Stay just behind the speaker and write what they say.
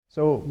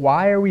So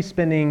why are we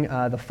spending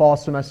the fall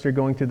semester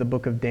going through the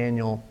book of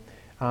Daniel?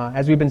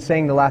 As we've been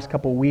saying the last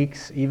couple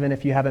weeks, even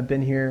if you haven't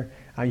been here,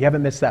 you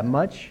haven't missed that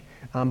much.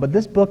 But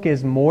this book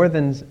is more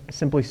than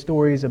simply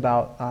stories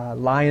about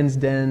lions'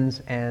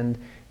 dens and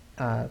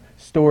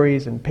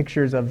stories and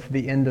pictures of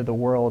the end of the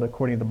world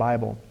according to the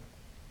Bible.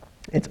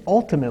 It's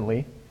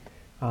ultimately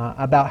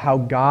about how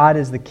God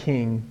is the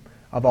king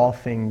of all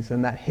things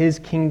and that his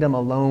kingdom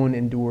alone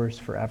endures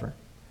forever.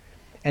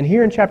 And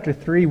here in chapter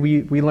 3,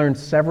 we learn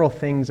several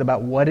things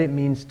about what it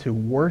means to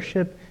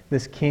worship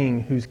this king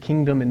whose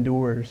kingdom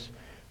endures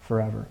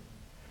forever.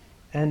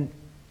 And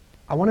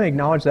I want to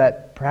acknowledge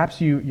that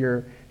perhaps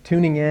you're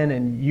tuning in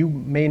and you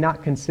may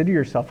not consider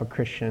yourself a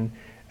Christian,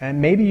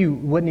 and maybe you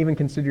wouldn't even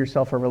consider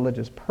yourself a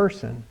religious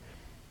person.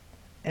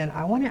 And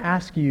I want to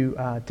ask you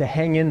to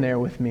hang in there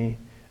with me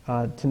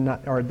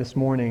this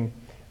morning,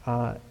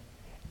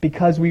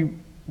 because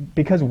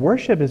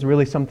worship is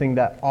really something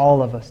that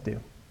all of us do.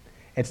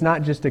 It's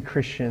not just a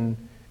Christian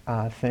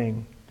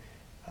thing.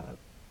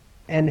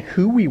 And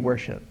who we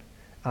worship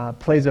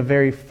plays a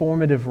very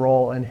formative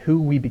role in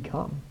who we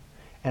become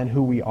and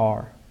who we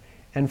are.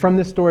 And from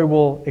this story,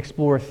 we'll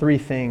explore three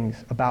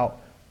things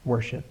about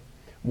worship: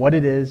 what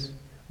it is,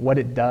 what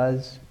it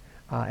does,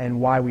 and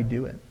why we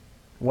do it.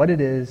 What it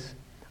is,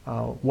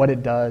 what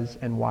it does,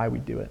 and why we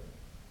do it.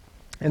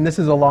 And this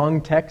is a long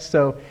text,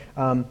 so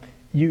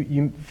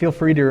you feel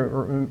free to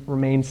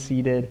remain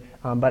seated,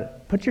 but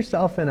put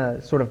yourself in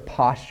a sort of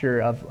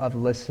posture of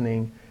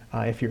listening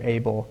if you're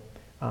able,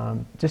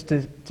 just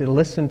to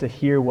listen to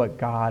hear what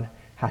God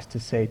has to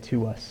say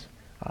to us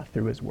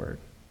through His Word.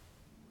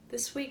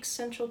 This week's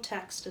central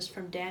text is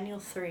from Daniel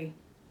 3.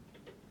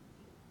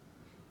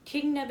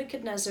 King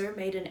Nebuchadnezzar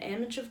made an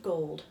image of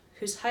gold,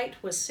 whose height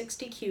was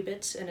 60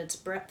 cubits and its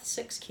breadth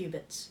 6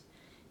 cubits.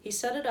 He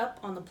set it up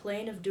on the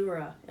plain of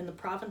Dura in the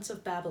province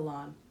of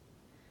Babylon.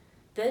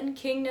 Then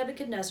King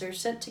Nebuchadnezzar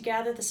sent to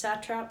gather the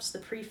satraps, the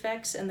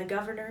prefects, and the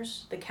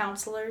governors, the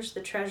counselors,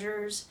 the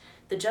treasurers,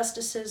 the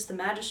justices, the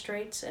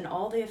magistrates, and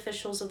all the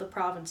officials of the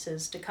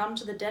provinces to come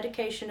to the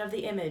dedication of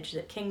the image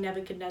that King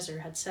Nebuchadnezzar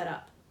had set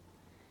up.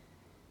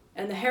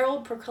 And the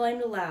herald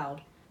proclaimed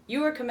aloud,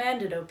 "You are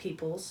commanded, O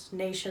peoples,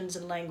 nations,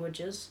 and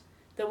languages,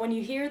 that when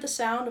you hear the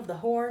sound of the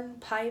horn,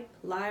 pipe,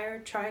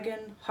 lyre,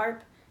 trigon,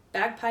 harp,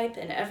 bagpipe,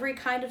 and every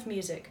kind of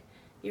music,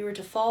 you are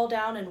to fall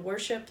down and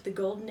worship the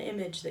golden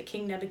image that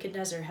King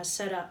Nebuchadnezzar has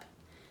set up.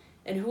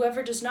 And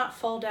whoever does not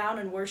fall down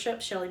and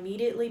worship shall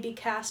immediately be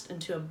cast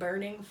into a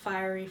burning,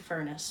 fiery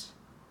furnace."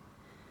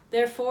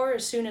 Therefore,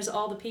 as soon as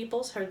all the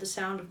peoples heard the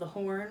sound of the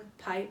horn,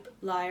 pipe,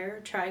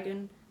 lyre,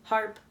 trigon,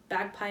 harp,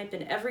 bagpipe,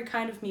 and every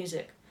kind of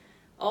music,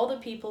 all the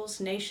peoples,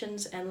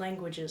 nations, and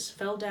languages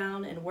fell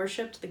down and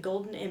worshipped the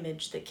golden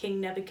image that King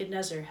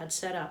Nebuchadnezzar had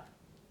set up.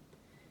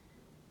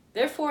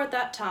 Therefore at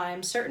that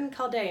time certain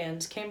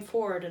Chaldeans came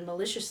forward and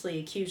maliciously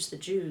accused the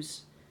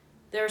Jews.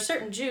 "There are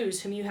certain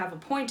Jews whom you have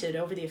appointed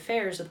over the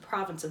affairs of the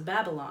province of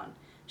Babylon,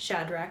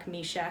 Shadrach,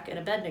 Meshach, and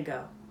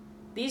Abednego.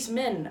 These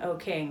men, O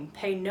king,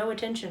 pay no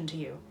attention to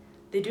you.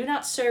 They do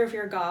not serve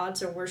your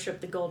gods or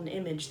worship the golden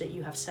image that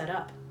you have set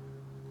up."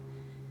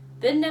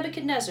 Then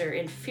Nebuchadnezzar,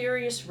 in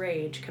furious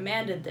rage,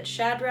 commanded that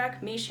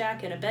Shadrach,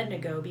 Meshach, and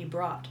Abednego be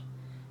brought.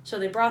 So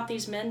they brought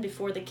these men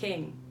before the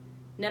king.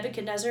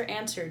 Nebuchadnezzar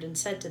answered and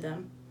said to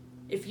them,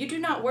 "If you do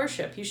not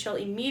worship, you shall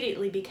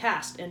immediately be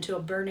cast into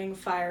a burning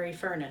fiery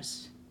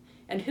furnace.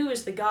 And who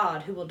is the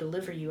God who will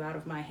deliver you out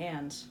of my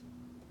hands?"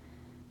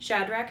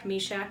 Shadrach,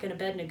 Meshach, and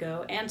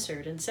Abednego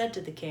answered and said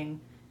to the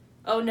king,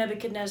 "O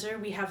Nebuchadnezzar,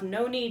 we have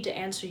no need to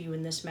answer you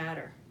in this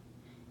matter.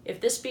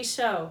 If this be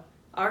so,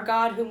 our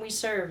God whom we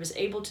serve is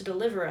able to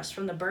deliver us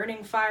from the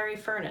burning fiery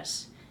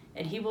furnace,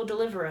 and he will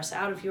deliver us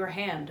out of your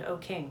hand, O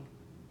king.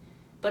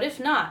 But if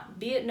not,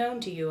 be it known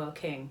to you, O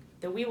king,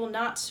 that we will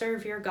not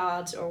serve your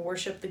gods or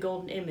worship the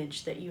golden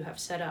image that you have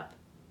set up."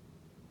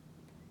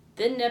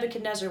 Then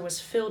Nebuchadnezzar was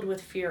filled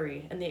with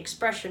fury, and the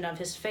expression of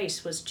his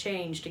face was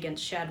changed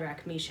against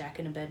Shadrach, Meshach,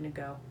 and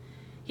Abednego.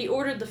 He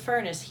ordered the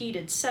furnace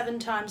heated 7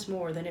 times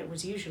more than it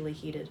was usually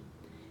heated.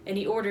 And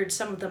he ordered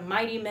some of the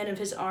mighty men of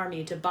his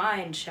army to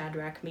bind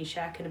Shadrach,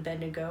 Meshach, and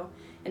Abednego,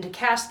 and to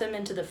cast them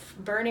into the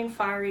burning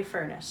fiery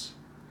furnace.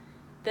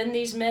 Then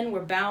these men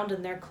were bound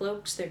in their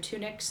cloaks, their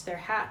tunics, their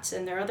hats,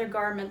 and their other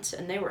garments,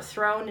 and they were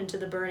thrown into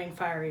the burning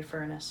fiery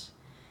furnace.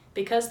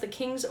 Because the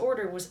king's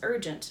order was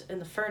urgent and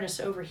the furnace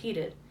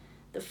overheated,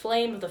 the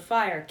flame of the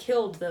fire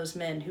killed those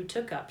men who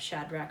took up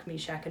Shadrach,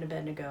 Meshach, and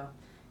Abednego.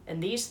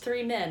 And these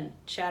 3 men,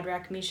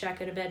 Shadrach, Meshach,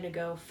 and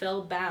Abednego,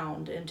 fell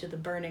bound into the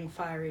burning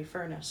fiery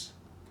furnace.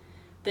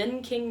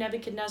 Then King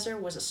Nebuchadnezzar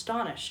was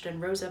astonished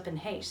and rose up in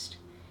haste.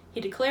 He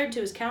declared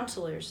to his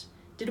counselors,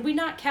 "Did we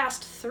not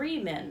cast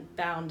 3 men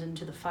bound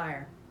into the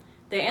fire?"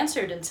 They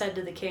answered and said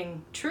to the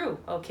king, "True,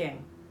 O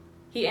king."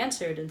 He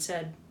answered and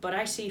said, "But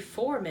I see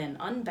 4 men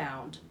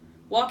unbound,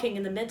 walking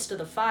in the midst of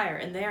the fire,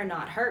 and they are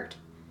not hurt.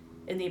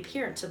 And the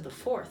appearance of the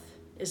 4th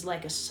is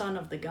like a son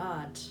of the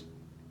gods."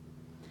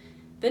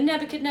 Then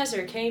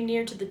Nebuchadnezzar came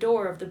near to the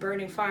door of the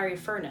burning fiery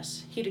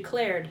furnace. He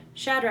declared,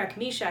 "Shadrach,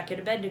 Meshach, and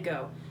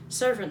Abednego,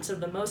 "Servants of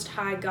the Most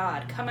High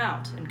God, come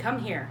out and come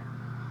here."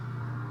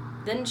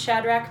 Then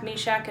Shadrach,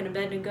 Meshach, and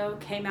Abednego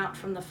came out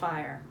from the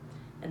fire,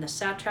 and the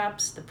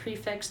satraps, the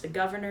prefects, the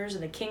governors,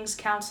 and the king's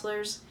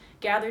counselors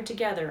gathered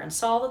together and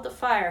saw that the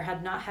fire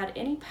had not had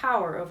any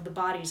power over the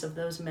bodies of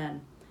those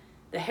men.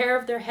 The hair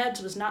of their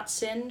heads was not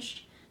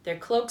singed, their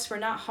cloaks were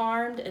not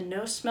harmed, and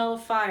no smell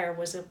of fire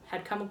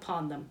had come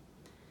upon them.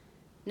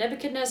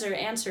 Nebuchadnezzar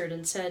answered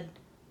and said,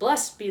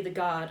 "Blessed be the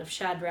God of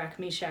Shadrach,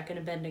 Meshach, and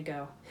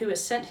Abednego, who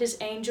has sent his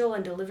angel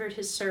and delivered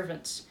his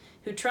servants,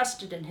 who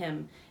trusted in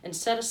him and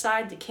set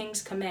aside the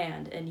king's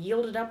command and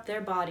yielded up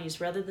their bodies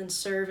rather than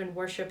serve and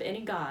worship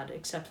any god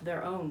except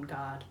their own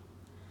God.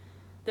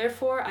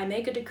 Therefore I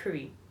make a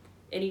decree.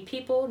 Any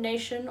people,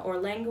 nation, or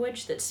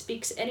language that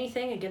speaks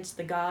anything against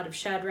the God of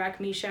Shadrach,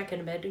 Meshach,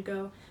 and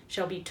Abednego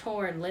shall be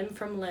torn limb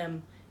from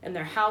limb, and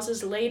their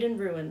houses laid in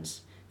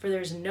ruins, for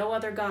there is no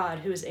other God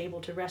who is able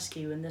to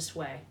rescue in this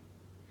way."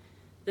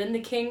 Then the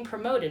king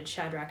promoted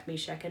Shadrach,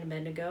 Meshach, and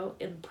Abednego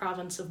in the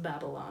province of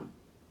Babylon.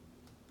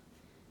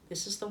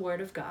 This is the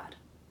word of God.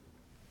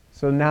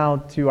 So now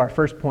to our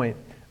first point,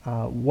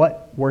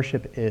 what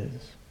worship is.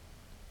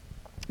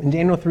 In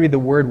Daniel 3, the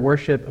word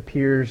worship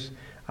appears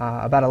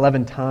about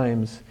 11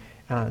 times.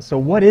 So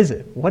what is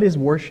it? What is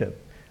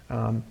worship?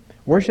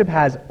 Worship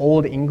has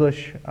Old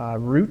English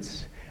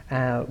roots,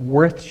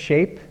 worth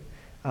shape,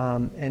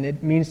 and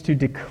it means to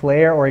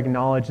declare or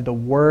acknowledge the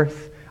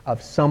worth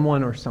of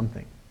someone or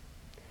something.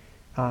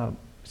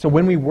 So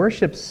when we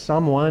worship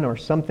someone or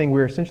something,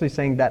 we're essentially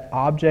saying that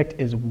object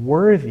is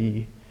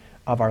worthy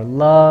of our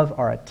love,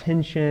 our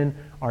attention,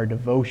 our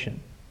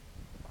devotion.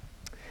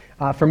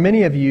 For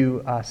many of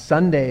you,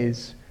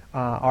 Sundays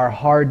are a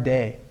hard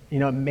day. You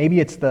know, maybe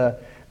it's the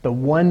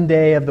one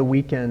day of the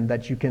weekend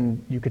that you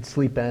could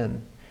sleep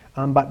in.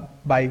 But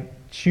by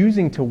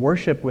choosing to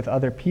worship with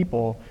other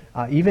people,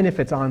 even if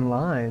it's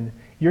online,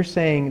 you're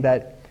saying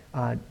that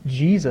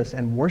Jesus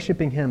and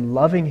worshiping Him,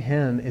 loving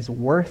Him is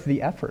worth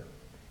the effort.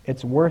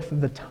 It's worth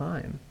the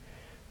time.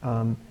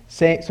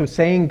 So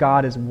saying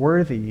God is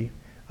worthy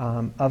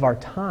of our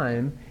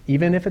time,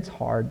 even if it's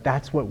hard,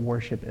 that's what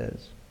worship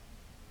is.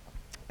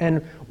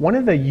 And one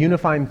of the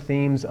unifying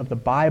themes of the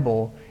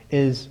Bible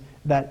is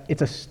that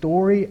it's a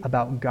story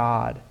about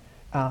God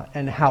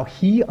and how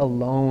He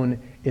alone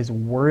is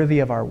worthy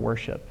of our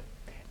worship.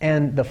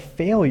 And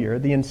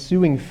the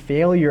ensuing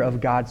failure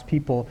of God's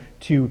people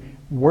to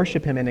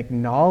worship Him and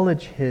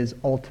acknowledge His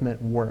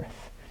ultimate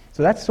worth.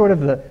 So that's sort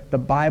of the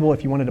Bible,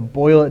 if you wanted to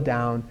boil it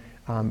down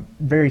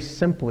very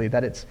simply,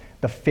 that it's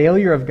the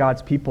failure of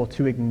God's people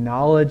to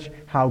acknowledge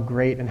how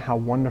great and how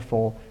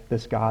wonderful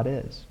this God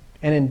is.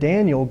 And in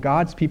Daniel,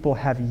 God's people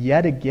have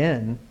yet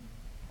again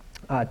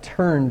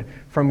turned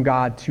from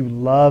God to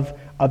love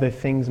other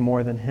things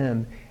more than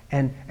Him.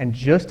 And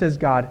just as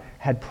God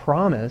had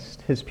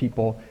promised His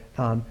people,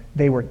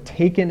 they were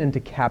taken into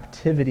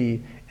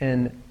captivity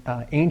in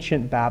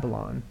ancient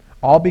Babylon,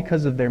 all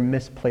because of their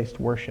misplaced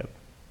worship.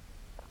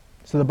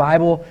 So the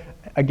Bible,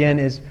 again,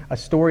 is a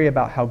story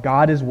about how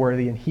God is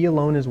worthy and He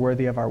alone is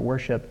worthy of our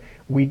worship.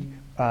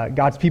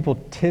 God's people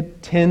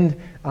tend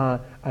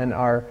and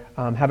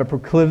have a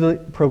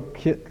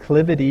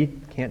proclivity,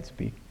 can't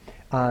speak,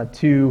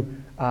 to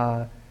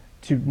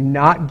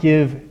not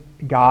give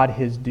God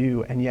His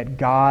due, and yet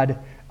God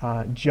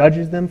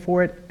judges them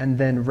for it and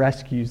then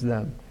rescues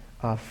them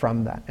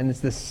from that. And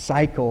it's this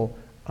cycle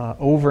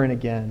over and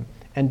again.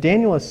 And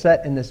Daniel is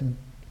set in this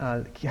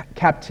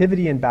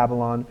captivity in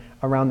Babylon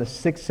around the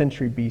 6th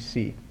century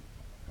BC.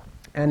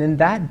 And in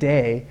that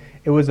day,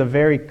 it was a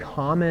very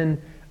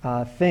common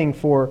thing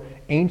for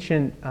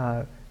ancient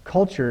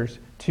cultures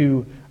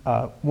to,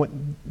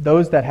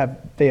 those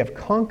that they have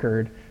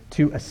conquered,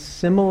 to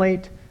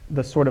assimilate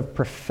the sort of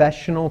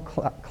professional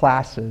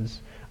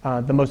classes,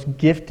 the most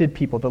gifted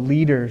people, the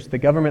leaders, the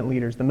government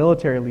leaders, the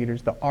military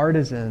leaders, the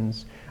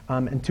artisans,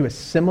 and to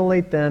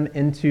assimilate them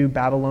into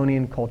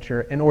Babylonian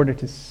culture in order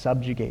to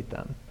subjugate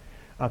them.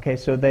 Okay,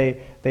 so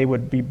they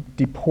would be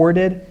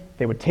deported.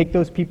 They would take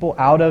those people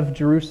out of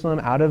Jerusalem,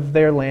 out of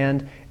their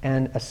land,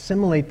 and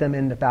assimilate them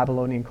into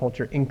Babylonian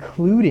culture,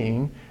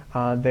 including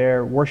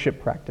their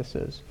worship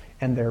practices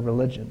and their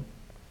religion.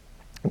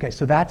 Okay,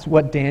 so that's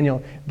what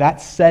that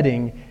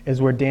setting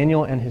is where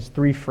Daniel and his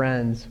 3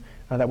 friends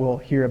that we'll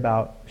hear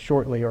about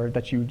shortly, or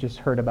that you just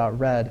heard about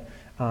read,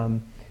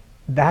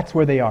 that's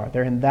where they are.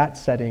 They're in that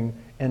setting,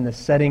 in the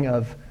setting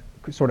of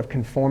sort of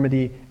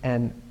conformity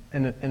and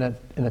an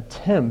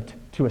attempt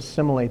to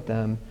assimilate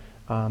them.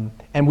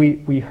 And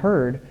we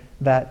heard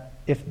that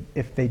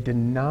if they did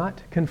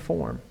not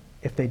conform,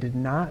 if they did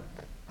not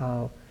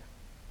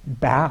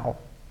bow,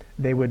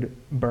 they would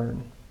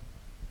burn.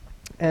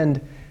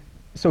 And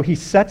so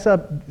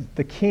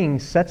the king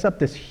sets up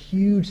this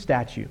huge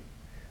statue,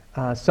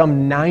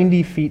 some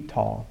 90 feet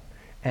tall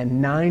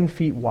and 9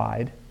 feet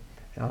wide.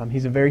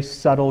 He's a very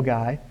subtle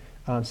guy,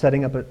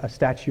 setting up a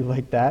statue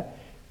like that.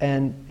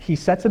 And he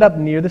sets it up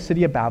near the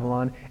city of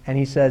Babylon, and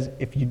he says,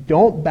 if you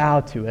don't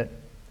bow to it,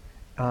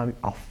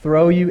 I'll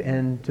throw you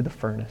into the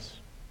furnace.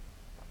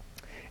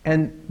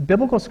 And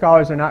biblical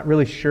scholars are not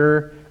really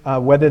sure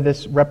whether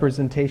this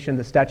representation,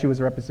 the statue was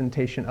a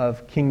representation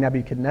of King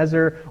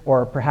Nebuchadnezzar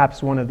or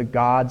perhaps one of the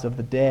gods of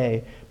the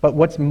day. But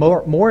what's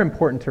more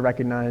important to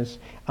recognize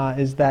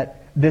is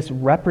that this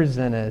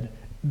represented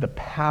the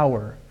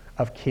power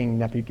of King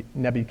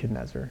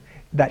Nebuchadnezzar,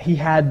 that he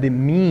had the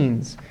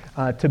means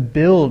to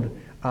build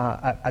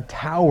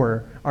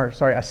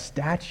a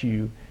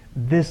statue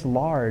this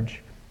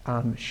large,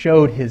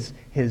 showed his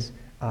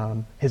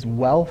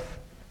wealth,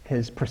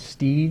 his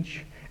prestige,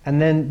 and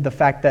then the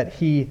fact that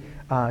he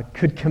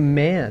could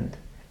command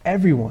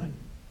everyone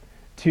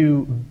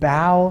to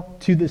bow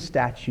to the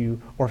statue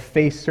or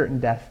face certain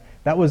death.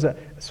 That was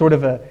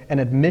an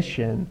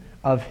admission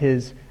of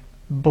his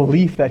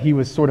belief that he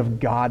was sort of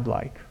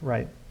godlike,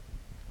 right?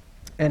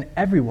 And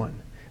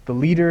everyone, the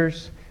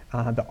leaders,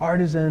 the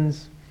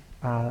artisans,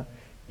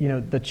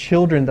 the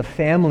children, the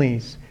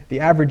families, the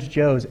average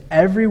Joes,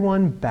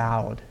 everyone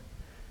bowed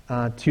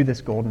to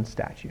this golden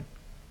statue.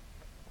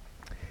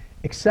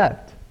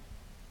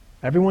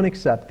 Everyone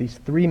except these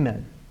three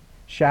men,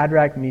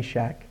 Shadrach,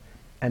 Meshach,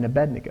 and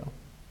Abednego.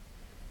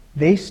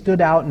 They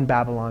stood out in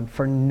Babylon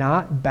for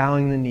not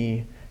bowing the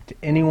knee to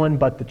anyone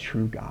but the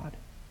true God.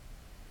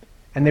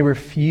 And they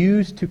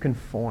refused to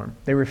conform.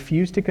 They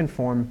refused to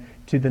conform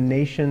to the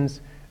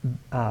nation's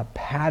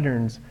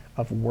patterns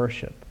of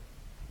worship.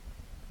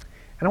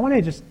 And I want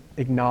to just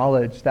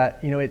acknowledge that,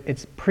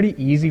 it's pretty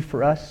easy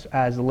for us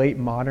as late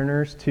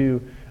moderners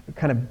to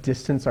kind of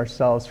distance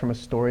ourselves from a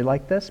story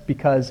like this,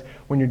 because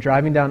when you're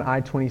driving down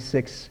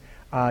I-26,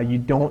 you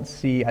don't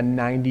see a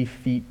 90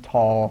 feet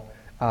tall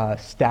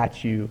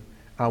statue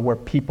where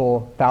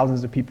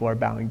thousands of people are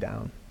bowing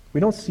down. We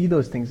don't see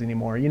those things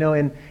anymore.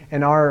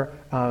 In our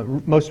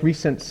most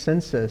recent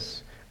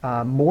census,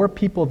 more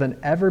people than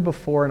ever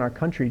before in our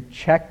country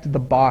checked the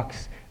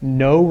box,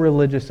 no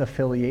religious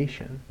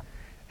affiliation.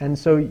 And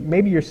so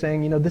maybe you're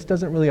saying, this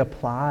doesn't really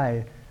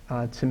apply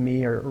to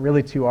me or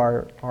really to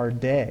our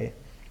day.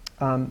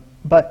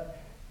 But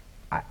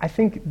I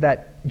think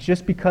that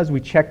just because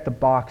we check the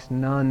box,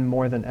 none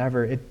more than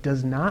ever, it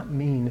does not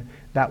mean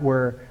that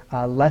we're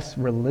less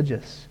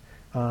religious,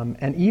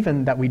 and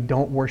even that we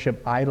don't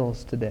worship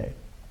idols today.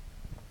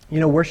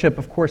 Worship,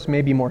 of course,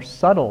 may be more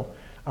subtle,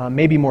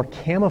 maybe more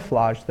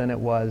camouflaged than it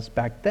was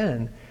back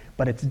then,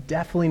 but it's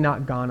definitely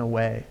not gone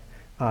away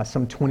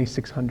some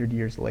 2,600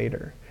 years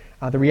later.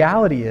 The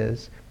reality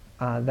is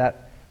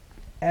that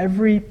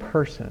every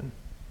person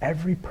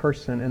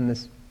in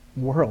this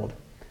world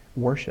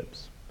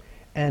worships.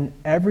 And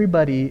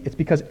it's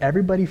because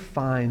everybody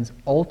finds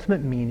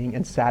ultimate meaning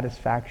and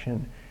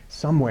satisfaction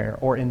somewhere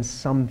or in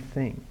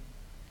something.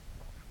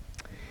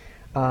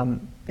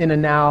 In a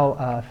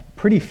now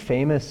pretty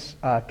famous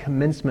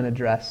commencement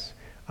address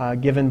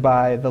given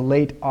by the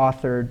late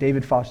author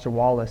David Foster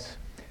Wallace,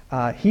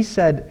 he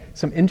said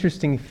some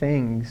interesting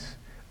things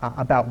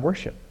about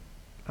worship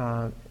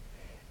to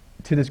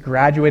this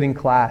graduating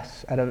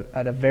class at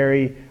a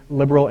very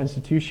liberal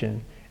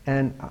institution.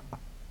 And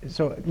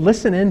so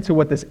listen in to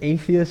what this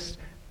atheist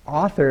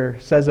author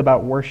says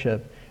about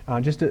worship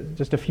just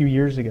a few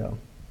years ago.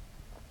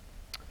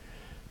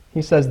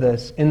 He says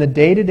this: in the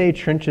day-to-day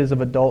trenches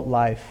of adult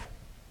life,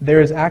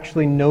 there is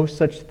actually no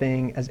such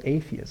thing as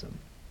atheism.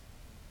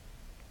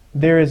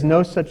 There is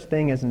no such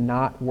thing as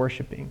not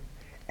worshiping.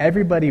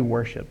 Everybody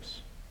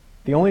worships.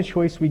 The only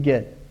choice we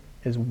get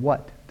is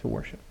what to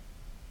worship.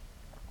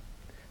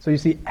 So you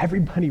see,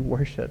 everybody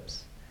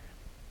worships.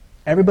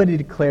 Everybody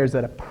declares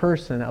that a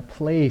person, a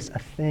place, a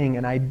thing,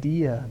 an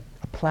idea,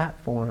 a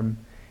platform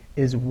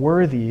is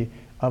worthy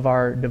of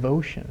our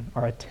devotion,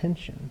 our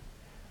attention,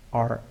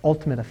 our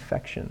ultimate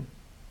affection.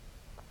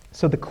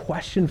 So the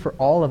question for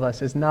all of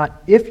us is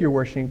not if you're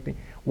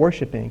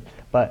worshiping,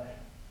 but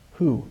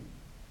who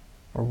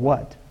or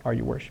what are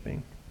you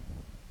worshiping?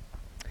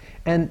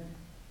 And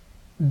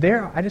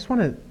I just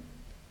want to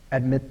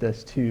admit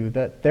this too,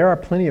 that there are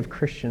plenty of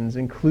Christians,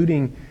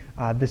 including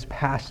this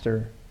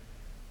pastor,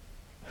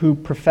 who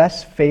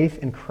profess faith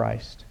in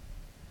Christ,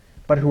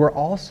 but who are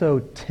also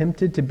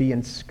tempted to be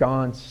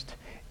ensconced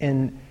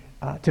in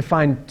to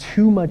find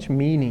too much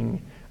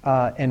meaning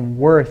and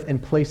worth in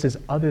places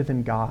other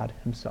than God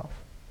himself.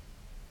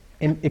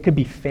 And it could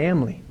be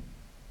family.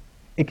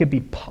 It could be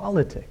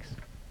politics.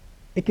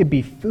 It could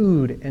be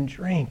food and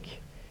drink.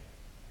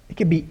 It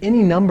could be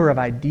any number of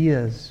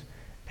ideas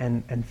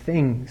and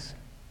things.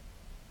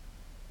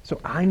 So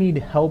I need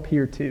help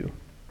here too.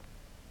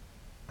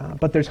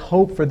 But there's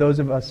hope for those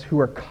of us who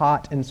are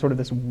caught in sort of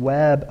this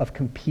web of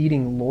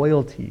competing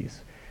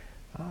loyalties,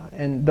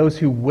 and those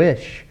who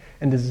wish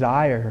and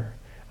desire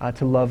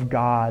to love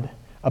God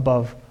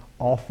above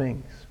all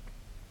things.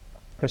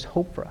 There's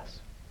hope for us.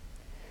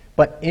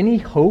 But any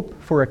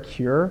hope for a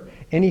cure,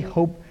 any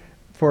hope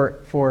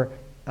for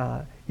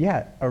a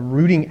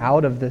rooting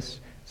out of this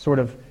sort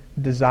of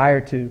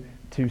desire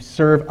to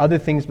serve other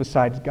things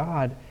besides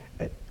God,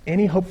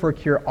 any hope for a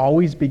cure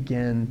always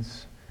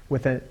begins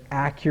with an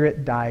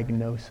accurate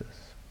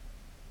diagnosis.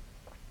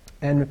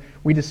 And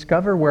we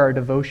discover where our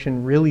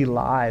devotion really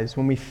lies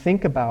when we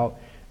think about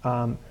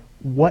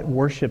what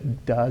worship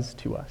does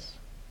to us.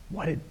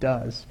 what it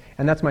does.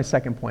 And that's my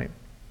second point,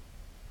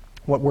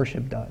 what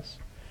worship does.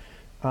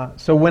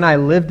 So when I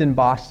lived in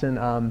Boston,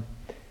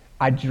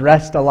 I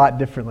dressed a lot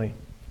differently.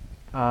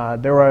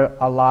 There were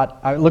a lot.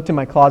 I looked in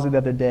my closet the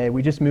other day.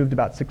 We just moved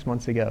about 6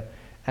 months ago.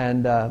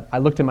 And I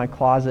looked in my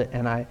closet,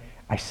 and I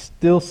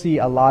still see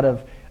a lot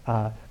of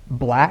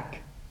black,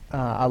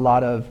 a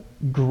lot of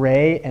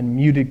gray and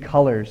muted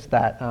colors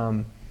that,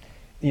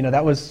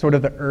 that was sort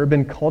of the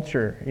urban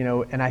culture,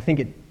 and I think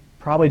it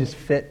probably just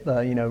fit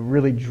the,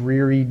 really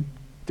dreary,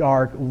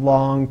 dark,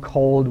 long,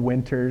 cold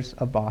winters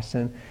of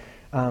Boston.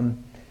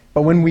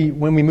 But when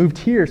we moved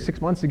here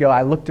 6 months ago,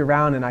 I looked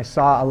around and I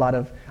saw a lot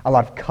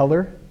of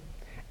color,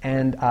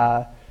 and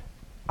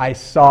I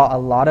saw a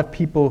lot of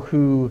people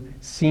who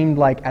seemed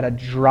like at a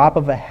drop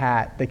of a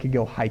hat they could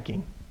go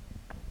hiking.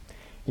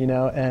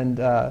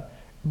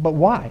 But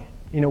why?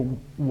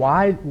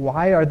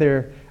 Why are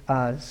there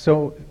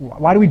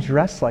why do we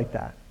dress like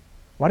that?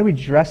 Why do we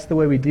dress the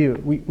way we do?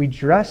 We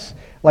dress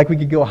like we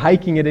could go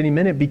hiking at any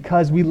minute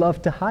because we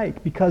love to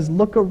hike, because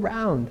look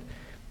around.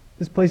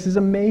 This place is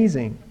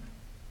amazing.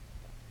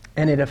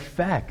 And it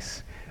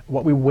affects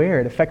what we wear.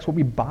 It affects what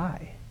we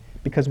buy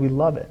because we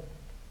love it.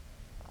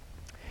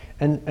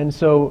 And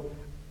so,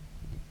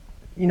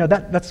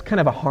 that's kind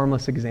of a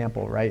harmless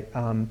example, right?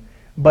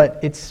 But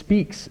it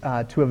speaks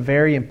to a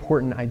very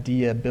important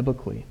idea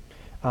biblically.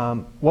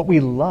 What we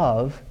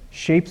love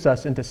shapes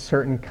us into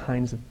certain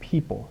kinds of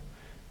people.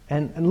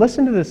 And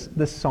listen to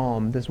this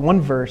psalm, this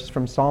one verse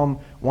from Psalm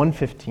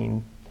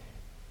 115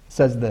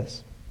 says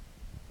this: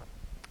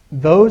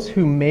 "Those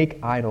who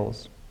make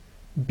idols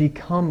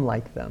become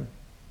like them.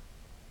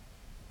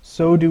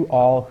 So do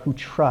all who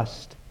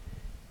trust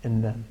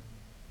in them."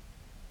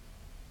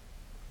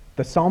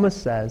 The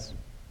psalmist says,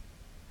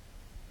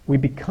 we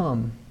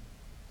become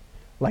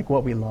like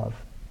what we love.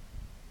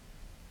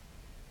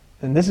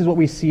 And this is what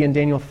we see in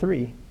Daniel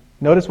 3.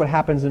 Notice what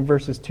happens in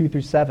verses 2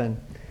 through 7.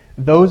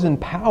 Those in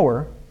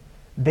power,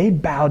 they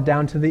bowed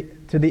down to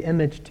the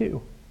image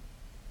too.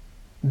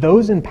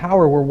 Those in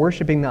power were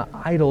worshiping the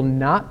idol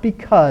not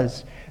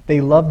because they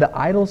loved the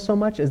idol so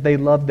much as they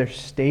loved their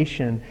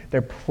station,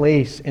 their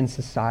place in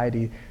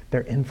society,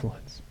 their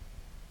influence.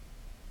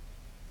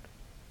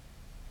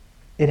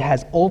 It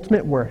has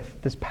ultimate worth.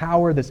 This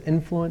power, this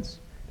influence,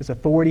 this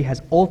authority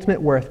has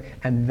ultimate worth,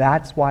 and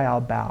that's why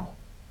I'll bow.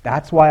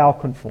 That's why I'll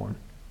conform.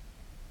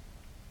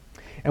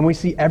 And we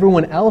see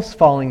everyone else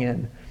falling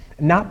in.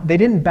 They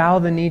didn't bow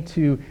the knee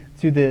to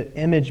the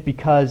image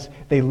because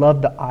they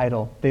loved the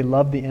idol. They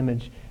loved the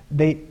image.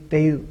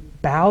 They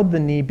bowed the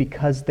knee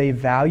because they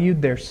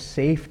valued their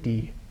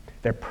safety,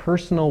 their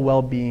personal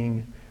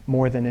well-being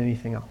more than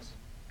anything else.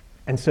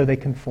 And so they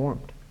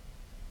conformed.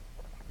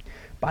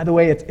 By the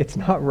way, it's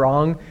not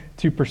wrong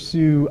to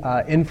pursue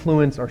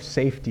influence or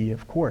safety,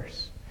 of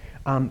course.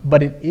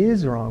 But it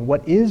is wrong.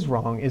 What is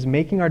wrong is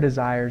making our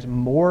desires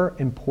more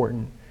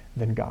important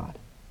than God.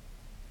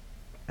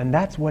 And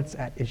that's what's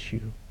at issue.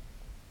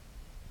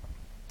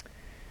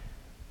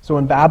 So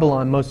in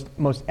Babylon,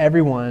 most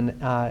everyone,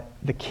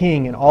 the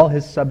king and all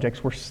his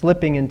subjects, were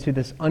slipping into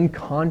this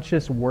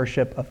unconscious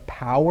worship of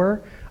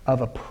power,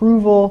 of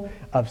approval,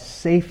 of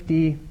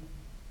safety.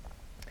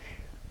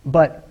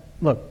 But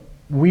look,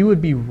 we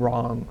would be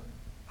wrong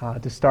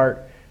to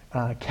start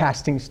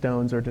casting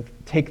stones or to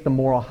take the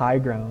moral high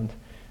ground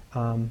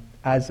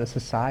as a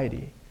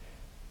society,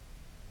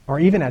 or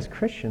even as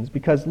Christians,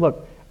 because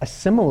look,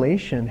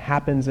 assimilation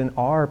happens in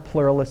our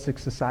pluralistic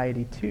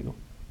society too.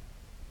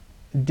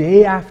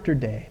 Day after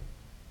day,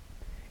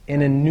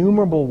 in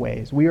innumerable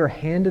ways, we are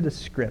handed a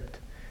script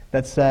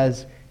that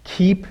says,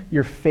 keep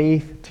your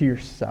faith to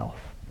yourself.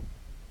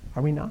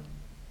 Are we not?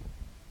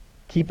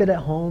 Keep it at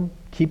home,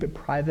 keep it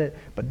private,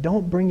 but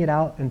don't bring it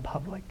out in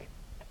public.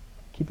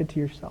 Keep it to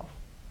yourself.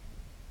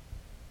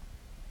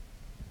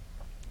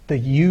 The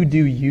you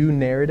do you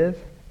narrative,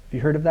 have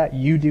you heard of that?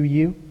 You do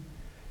you.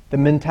 The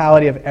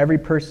mentality of every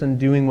person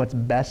doing what's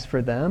best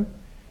for them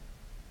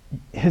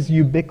is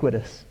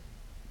ubiquitous,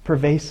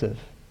 pervasive.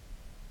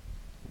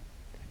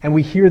 And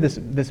we hear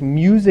this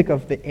music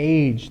of the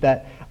age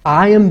that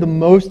I am the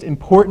most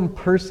important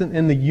person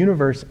in the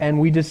universe, and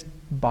we just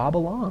bob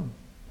along.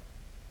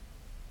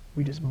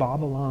 We just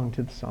bob along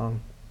to the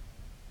song.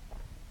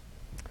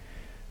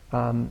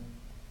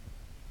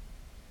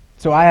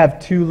 So I have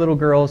two little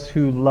girls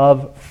who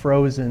love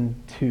Frozen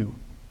 2,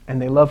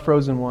 and they love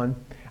Frozen 1.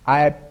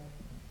 I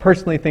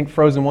personally think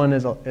Frozen 1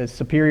 is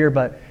superior,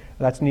 but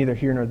that's neither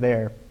here nor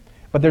there.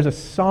 But there's a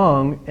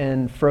song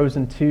in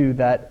Frozen 2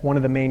 that one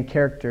of the main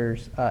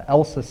characters,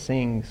 Elsa,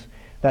 sings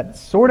that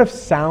sort of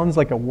sounds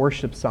like a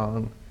worship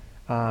song.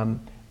 And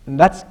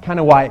that's kind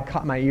of why it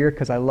caught my ear,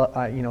 because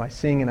I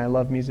sing and I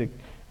love music,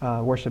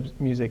 worship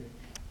music.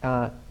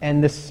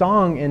 And this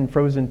song in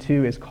Frozen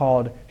 2 is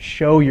called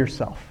Show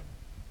Yourself.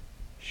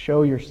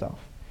 Show Yourself.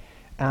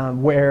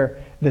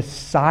 Where the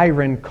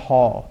siren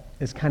call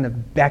is kind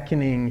of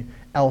beckoning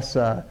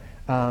Elsa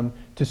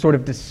to sort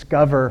of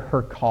discover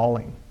her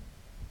calling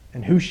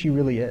and who she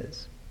really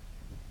is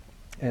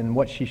and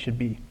what she should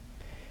be.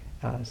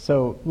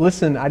 So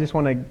listen, I just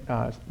want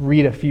to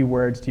read a few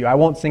words to you. I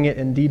won't sing it,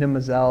 and Dina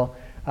Mazel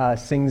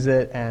sings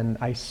it, and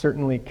I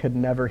certainly could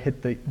never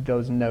hit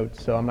those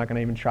notes, so I'm not going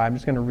to even try. I'm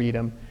just going to read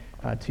them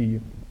to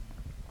you.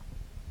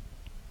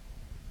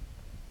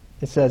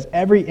 It says,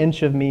 "Every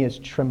inch of me is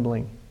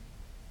trembling,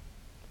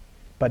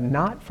 but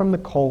not from the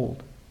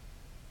cold.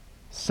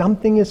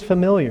 Something is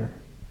familiar,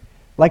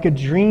 like a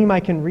dream I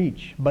can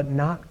reach, but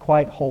not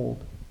quite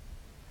hold.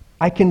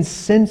 I can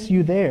sense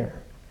you there,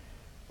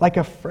 like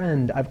a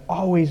friend I've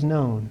always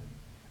known.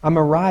 I'm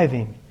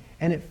arriving,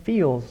 and it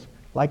feels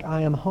like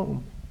I am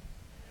home.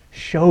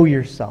 Show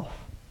yourself.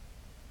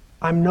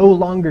 I'm no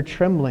longer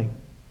trembling.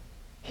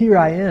 Here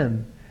I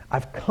am.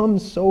 I've come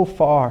so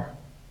far.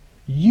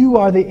 You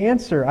are the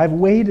answer I've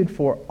waited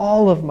for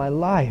all of my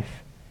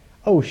life.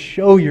 Oh,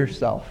 show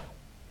yourself.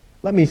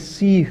 Let me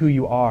see who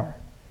you are."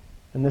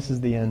 And this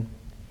is the end.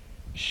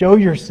 "Show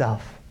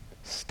yourself.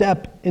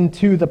 Step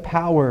into the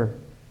power.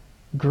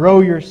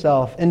 Grow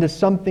yourself into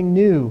something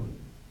new.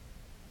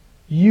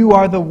 You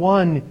are the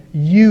one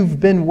you've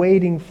been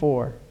waiting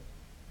for.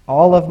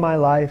 All of my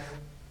life,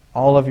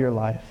 all of your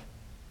life.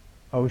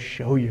 Oh,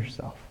 show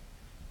yourself."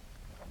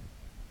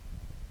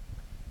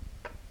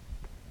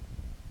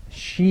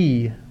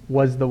 She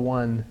was the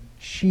one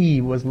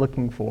she was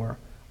looking for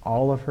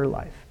all of her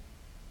life.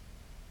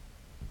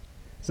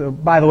 So,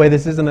 by the way,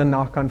 this isn't a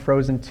knock on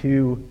Frozen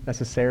 2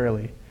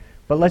 necessarily,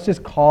 but let's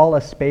just call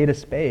a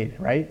spade,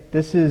 right?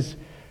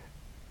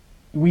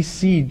 We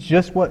see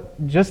just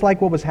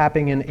like what was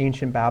happening in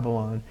ancient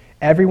Babylon.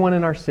 Everyone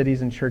in our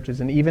cities and churches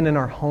and even in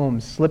our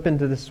homes slip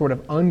into this sort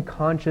of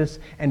unconscious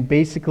and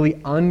basically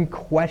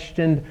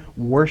unquestioned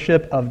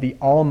worship of the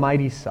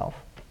Almighty Self.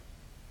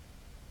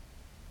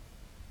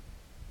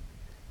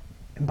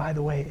 And by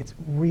the way, it's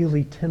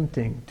really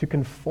tempting to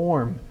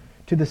conform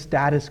to the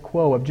status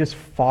quo of just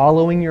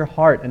following your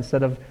heart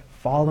instead of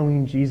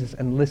following Jesus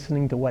and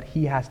listening to what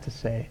He has to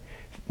say,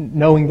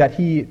 knowing that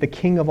He, the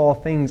King of all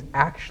things,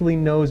 actually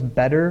knows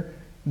better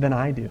than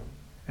I do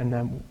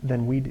and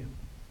than we do.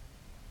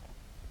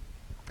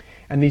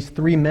 And these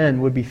three men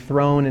would be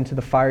thrown into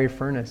the fiery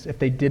furnace if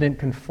they didn't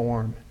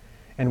conform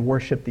and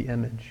worship the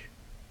image.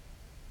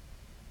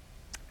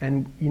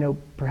 And,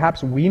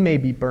 perhaps we may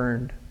be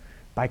burned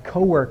by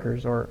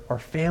coworkers or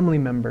family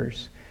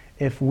members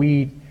if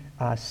we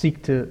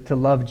seek to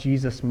love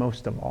Jesus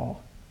most of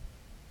all.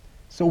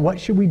 So what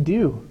should we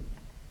do?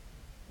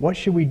 What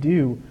should we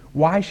do?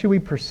 Why should we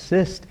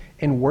persist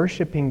in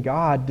worshiping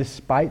God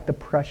despite the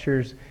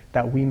pressures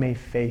that we may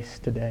face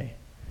today?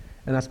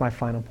 And that's my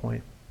final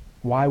point.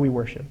 Why we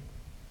worship.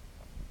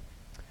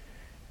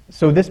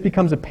 So this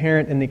becomes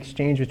apparent in the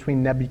exchange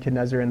between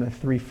Nebuchadnezzar and the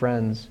three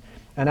friends.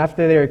 And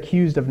after they're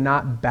accused of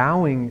not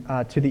bowing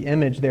to the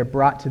image, they're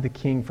brought to the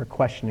king for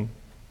questioning.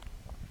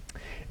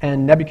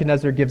 And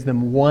Nebuchadnezzar gives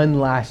them one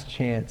last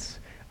chance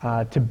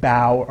to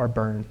bow or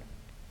burn.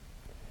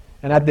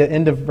 And at the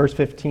end of verse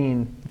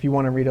 15, if you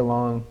want to read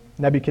along,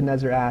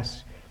 Nebuchadnezzar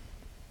asks,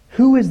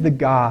 "Who is the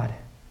God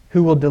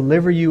who will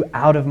deliver you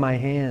out of my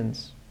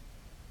hands?"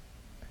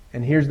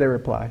 And here's their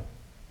reply.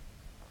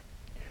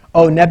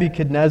 "O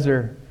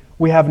Nebuchadnezzar,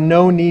 we have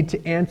no need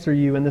to answer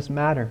you in this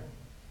matter.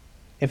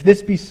 If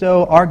this be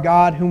so, our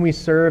God whom we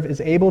serve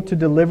is able to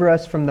deliver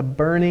us from the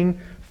burning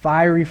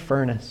fiery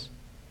furnace,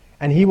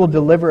 and He will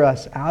deliver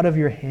us out of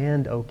your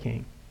hand, O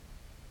king.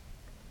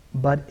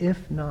 But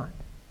if not,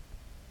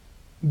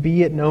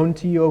 be it known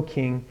to you, O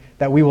king,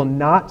 that we will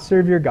not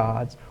serve your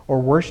gods or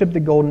worship the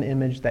golden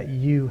image that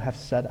you have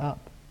set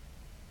up."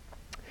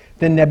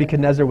 Then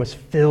Nebuchadnezzar was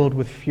filled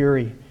with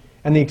fury,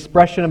 and the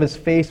expression of his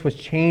face was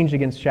changed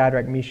against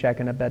Shadrach, Meshach,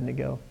 and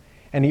Abednego.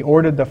 And he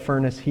ordered the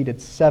furnace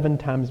heated 7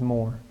 times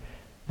more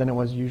than it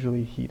was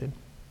usually heated.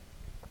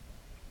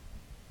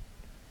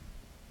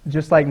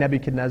 Just like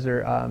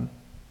Nebuchadnezzar,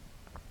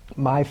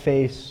 my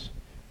face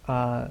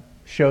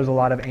shows a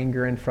lot of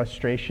anger and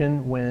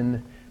frustration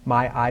when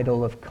my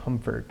idol of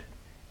comfort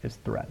is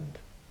threatened.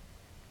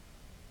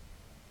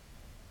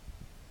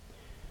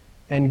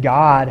 And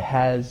God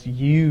has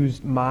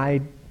used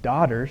my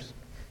daughters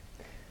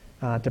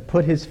to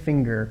put His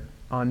finger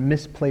on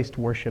misplaced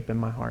worship in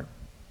my heart.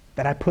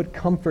 That I put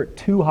comfort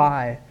too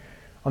high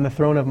on the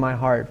throne of my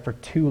heart for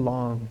too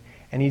long.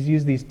 And He's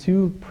used these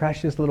 2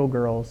 precious little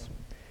girls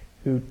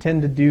who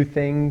tend to do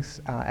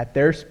things at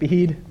their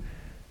speed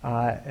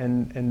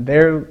and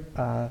their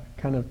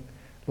kind of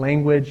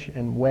language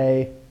and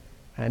way,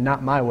 and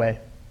not my way,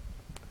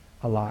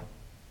 a lot.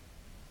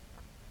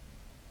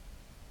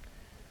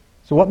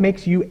 So what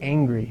makes you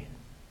angry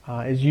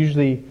is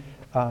usually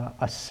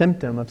a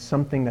symptom of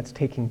something that's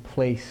taking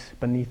place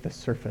beneath the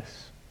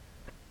surface.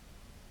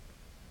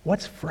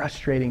 What's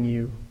frustrating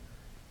you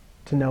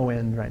to no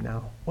end right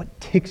now? What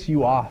ticks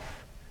you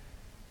off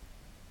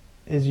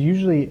is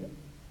usually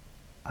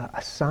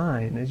a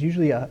sign, is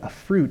usually a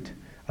fruit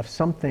of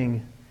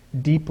something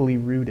deeply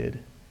rooted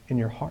in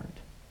your heart.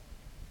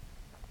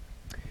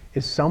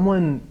 Is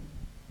someone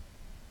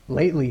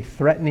lately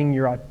threatening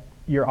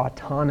your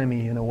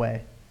autonomy in a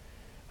way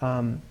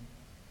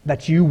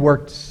that you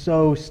worked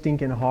so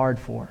stinking hard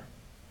for?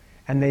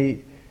 And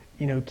they,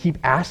 keep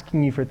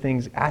asking you for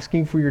things,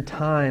 asking for your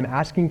time,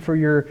 asking for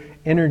your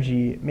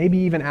energy, maybe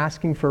even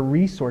asking for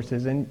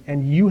resources.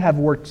 And you have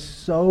worked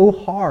so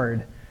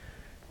hard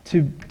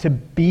to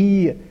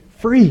be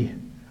free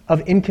of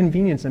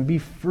inconvenience and be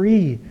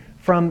free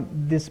from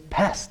this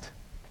pest.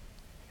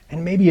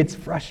 And maybe it's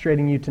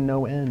frustrating you to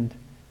no end.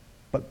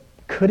 But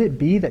could it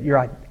be that your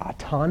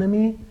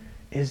autonomy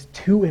is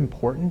too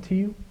important to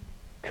you?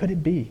 Could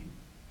it be?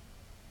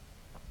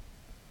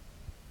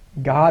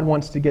 God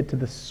wants to get to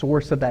the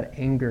source of that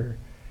anger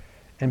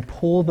and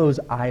pull those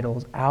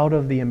idols out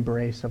of the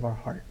embrace of our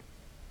heart.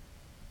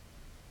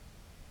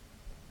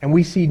 And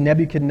we see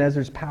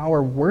Nebuchadnezzar's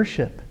power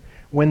worship.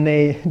 When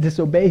they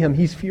disobey him,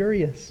 he's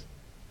furious.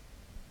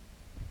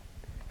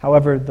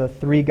 However, the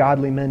three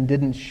godly men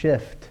didn't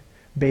shift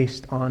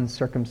based on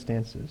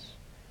circumstances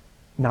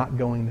not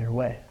going their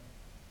way.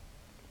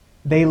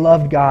 They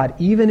loved God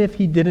even if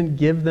he didn't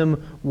give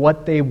them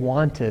what they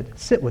wanted.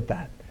 Sit with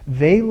that.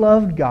 They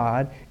loved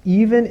God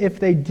even if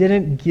they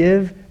didn't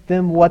give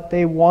them what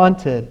they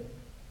wanted.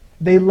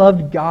 They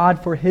loved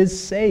God for his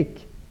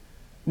sake,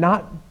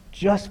 not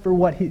just for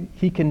what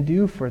he can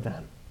do for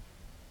them.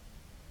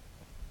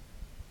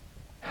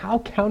 How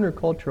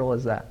countercultural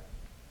is that?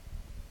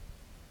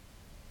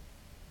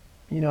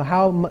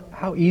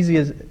 How easy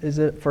is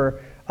it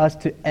for us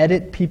to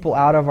edit people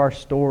out of our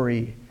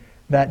story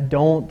that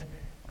don't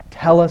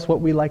tell us what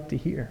we like to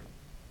hear?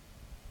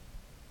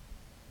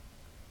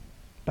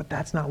 But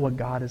that's not what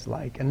God is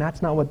like, and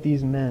that's not what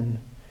these men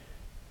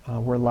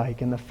were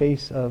like in the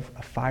face of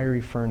a fiery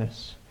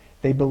furnace.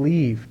 They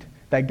believed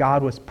that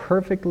God was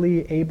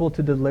perfectly able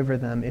to deliver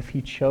them if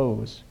he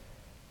chose.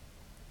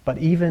 But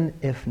even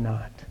if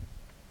not,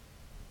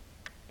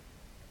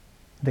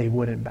 they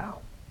wouldn't bow.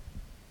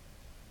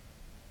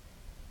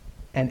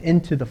 And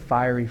into the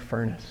fiery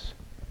furnace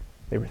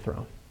they were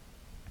thrown.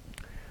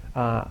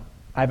 I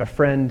have a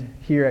friend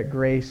here at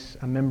Grace,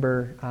 a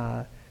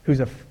member who's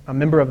a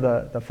member of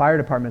the fire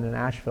department in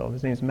Asheville.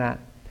 His name's Matt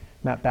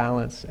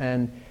Balance.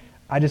 And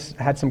I just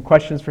had some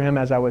questions for him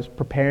as I was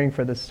preparing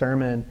for this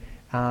sermon.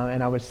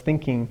 And I was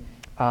thinking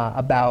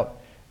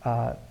about,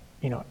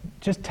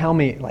 just tell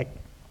me like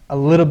a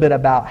little bit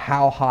about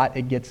how hot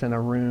it gets in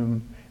a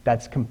room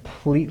that's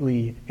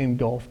completely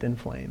engulfed in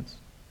flames.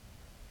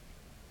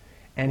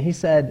 And he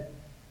said,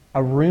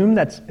 a room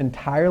that's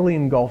entirely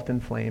engulfed in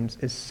flames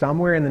is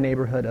somewhere in the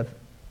neighborhood of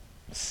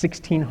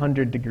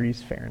 1,600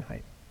 degrees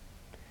Fahrenheit.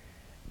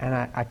 And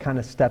I kind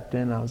of stepped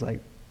in and I was like,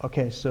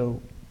 okay,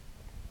 so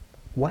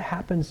what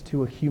happens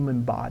to a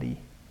human body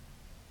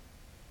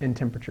in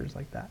temperatures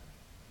like that?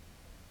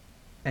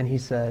 And he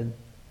said,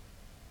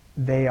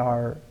 they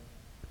are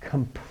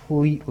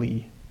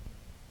completely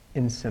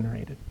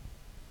incinerated.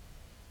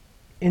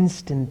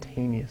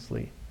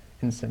 Instantaneously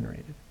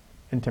incinerated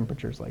in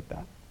temperatures like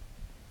that.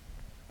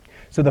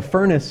 So the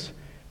furnace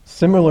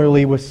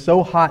similarly was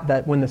so hot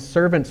that when the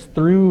servants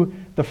threw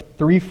the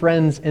three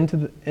friends into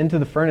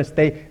the furnace,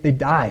 they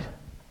died.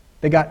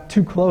 They got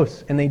too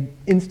close and they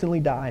instantly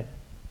died.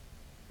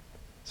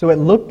 So it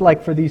looked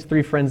like for these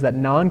three friends that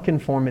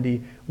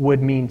nonconformity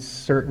would mean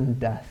certain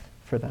death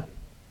for them.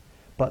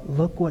 But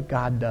look what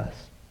God does.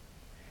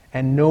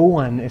 And no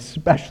one,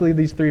 especially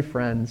these three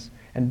friends,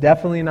 and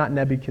definitely not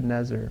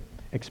Nebuchadnezzar,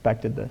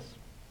 expected this.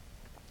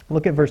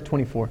 Look at verse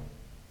 24.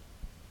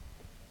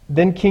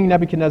 Then King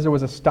Nebuchadnezzar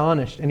was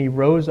astonished, and he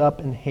rose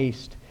up in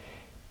haste.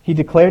 He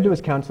declared to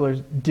his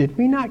counselors, "Did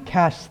we not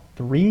cast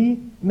 3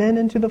 men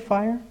into the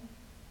fire?"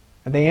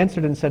 And they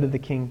answered and said to the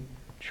king,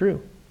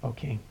 "True, O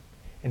king."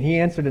 And he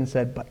answered and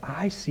said, "But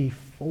I see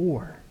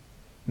 4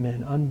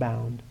 men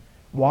unbound,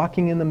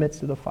 walking in the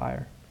midst of the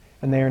fire,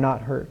 and they are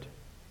not hurt.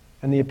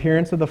 And the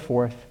appearance of the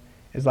 4th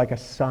is like a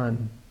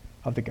son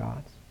of the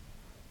gods."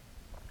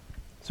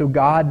 So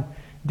God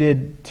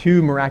did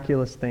 2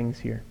 miraculous things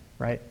here,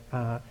 right?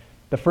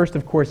 The first,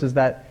 of course, is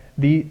that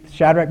the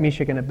Shadrach,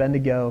 Meshach, and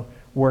Abednego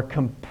were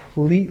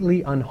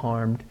completely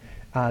unharmed,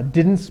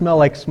 didn't smell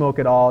like smoke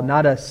at all,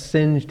 not a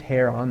singed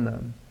hair on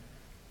them.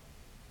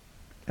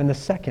 And the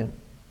second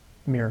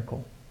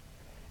miracle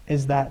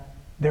is that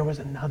there was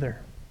another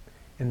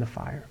in the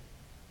fire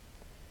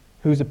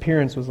whose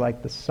appearance was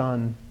like a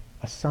son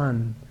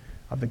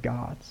of the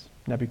gods,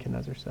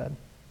 Nebuchadnezzar said.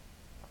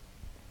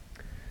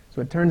 So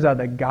it turns out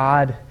that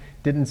God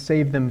didn't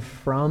save them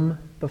from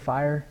the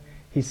fire,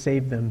 he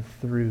saved them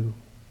through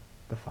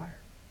the fire.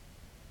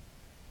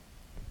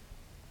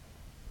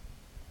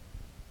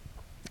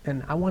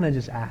 And I want to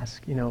just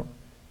ask,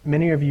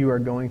 many of you are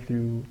going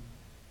through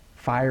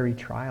fiery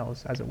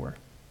trials, as it were.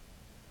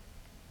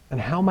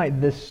 And how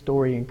might this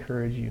story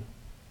encourage you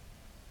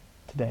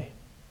today?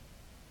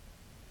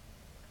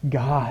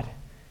 God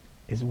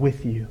is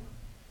with you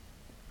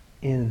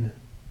in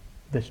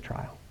this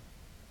trial.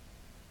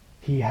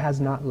 He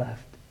has not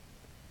left.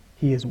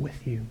 He is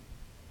with you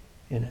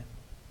in it.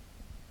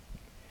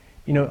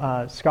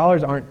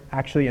 Scholars aren't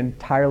actually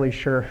entirely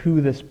sure who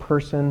this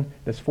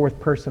 4th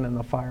person in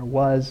the fire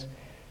was.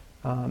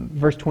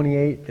 Verse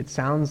 28, it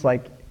sounds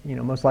like,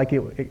 most likely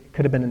it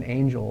could have been an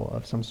angel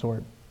of some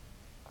sort.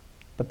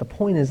 But the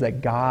point is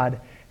that God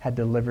had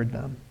delivered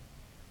them.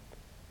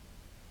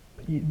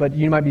 But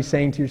you might be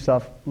saying to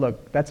yourself,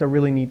 look, that's a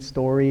really neat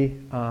story,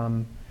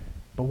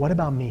 but what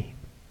about me?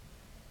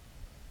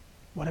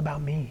 What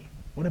about me?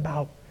 What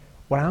about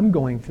what I'm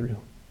going through?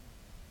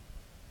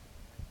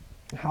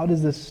 How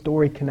does this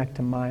story connect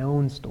to my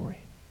own story?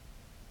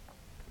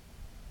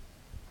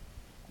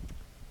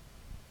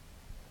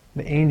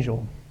 The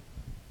angel,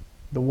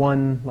 the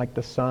one like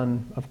the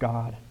Son of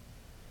God,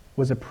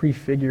 was a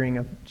prefiguring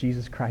of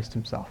Jesus Christ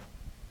himself.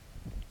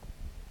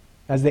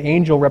 As the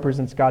angel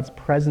represents God's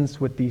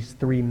presence with these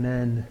three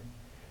men,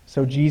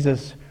 so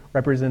Jesus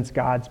represents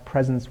God's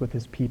presence with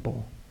his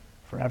people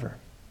forever.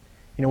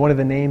 You know, one of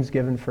the names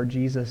given for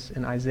Jesus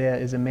in Isaiah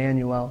is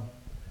Emmanuel,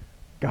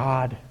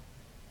 God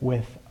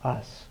with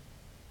us.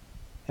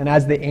 And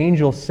as the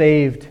angel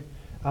saved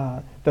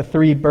the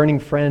three burning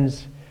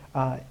friends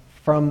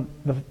from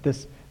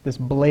this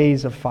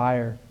blaze of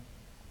fire,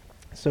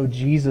 so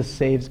Jesus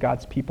saves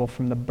God's people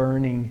from the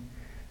burning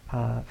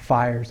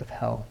fires of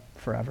hell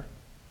forever.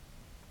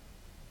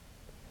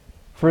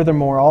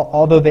 Furthermore,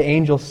 although the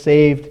angel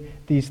saved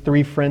these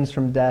three friends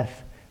from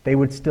death, they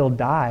would still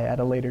die at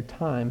a later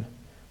time.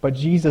 But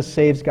Jesus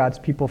saves God's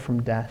people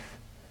from death.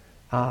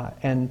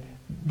 And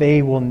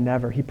they will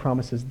never, he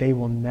promises, they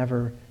will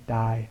never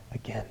die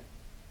again.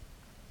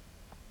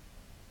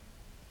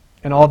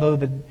 And although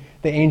the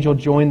angel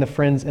joined the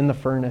friends in the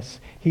furnace,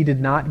 he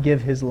did not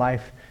give his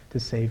life to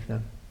save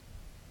them.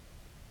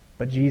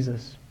 But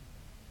Jesus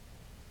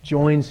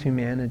joins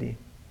humanity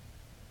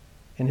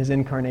in his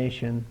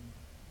incarnation.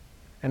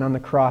 And on the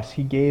cross,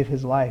 he gave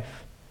his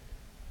life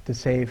to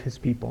save his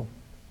people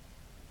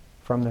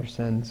from their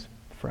sins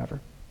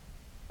forever.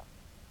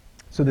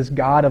 So this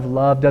God of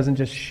love doesn't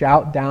just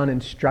shout down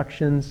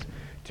instructions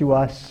to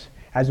us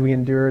as we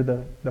endure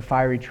the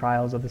fiery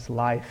trials of this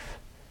life.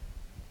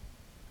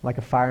 Like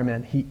a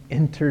fireman, he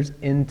enters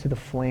into the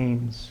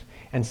flames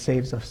and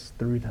saves us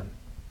through them.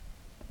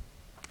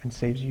 And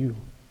saves you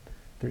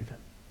through them.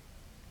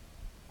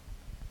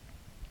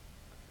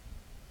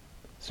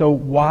 So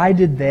why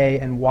did they,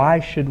 and why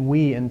should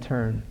we in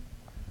turn,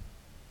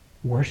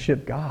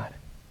 worship God?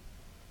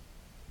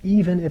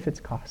 Even if it's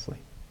costly.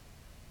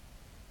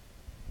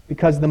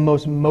 Because the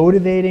most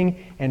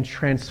motivating and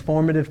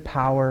transformative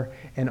power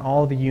in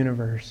all the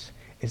universe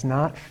is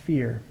not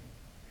fear,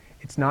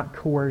 it's not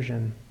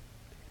coercion,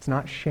 it's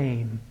not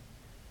shame,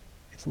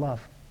 it's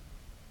love.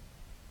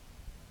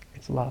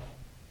 It's love.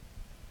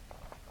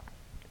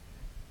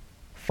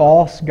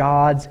 False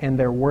gods and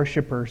their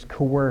worshipers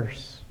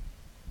coerce.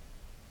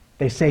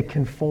 They say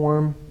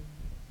conform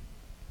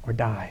or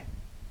die.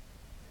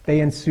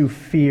 They ensue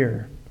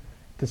fear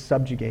to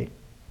subjugate.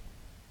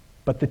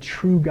 But the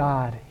true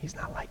God, he's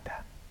not like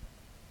that.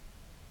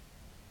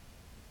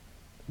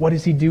 What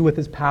does he do with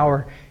his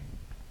power?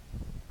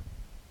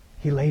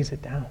 He lays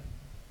it down.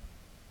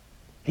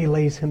 He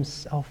lays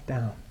himself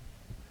down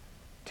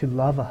to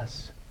love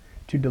us,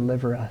 to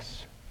deliver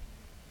us,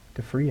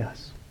 to free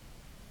us,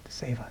 to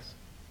save us,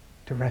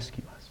 to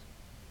rescue us.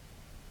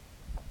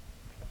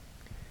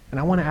 And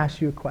I want to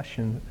ask you a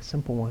question, a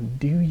simple one.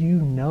 Do you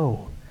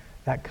know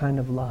that kind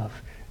of love?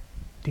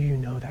 Do you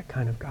know that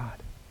kind of God?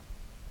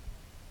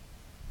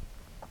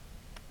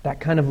 That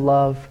kind of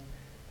love,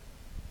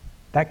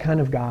 that kind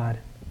of God,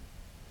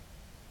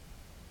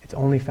 it's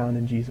only found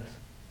in Jesus.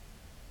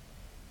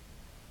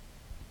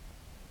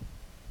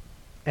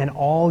 And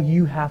all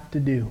you have to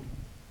do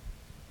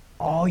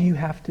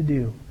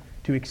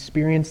to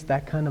experience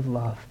that kind of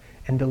love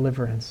and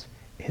deliverance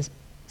is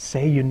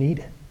say you need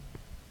it.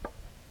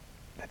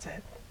 That's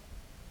it.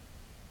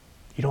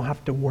 You don't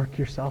have to work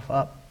yourself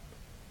up.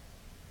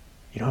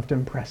 You don't have to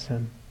impress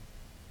him.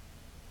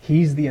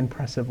 He's the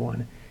impressive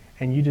one.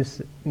 And you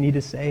just need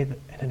to say that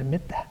and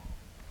admit that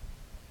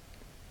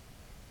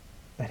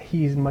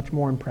he's much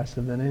more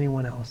impressive than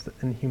anyone else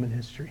in human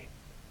history.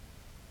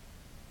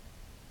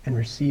 And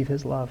receive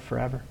his love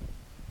forever.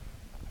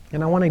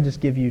 And I want to just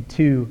give you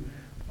two,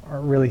 or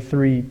really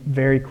three,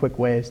 very quick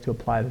ways to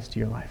apply this to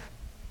your life.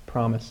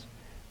 Promise.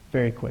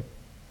 Very quick.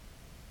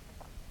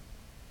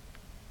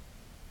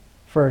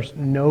 First,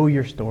 know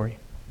your story.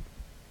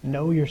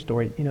 Know your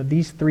story. You know,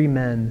 these three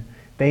men,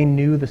 they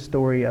knew the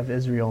story of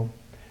Israel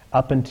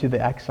up into the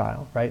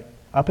exile, right?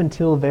 Up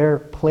until their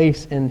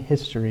place in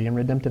history, in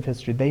redemptive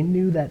history. They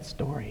knew that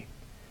story.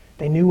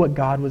 They knew what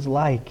God was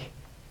like.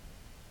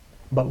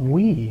 But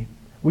we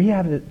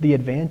have the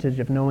advantage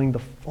of knowing the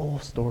full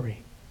story.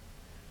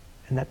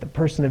 And that the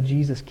person of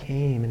Jesus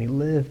came, and he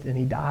lived, and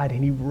he died,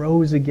 and he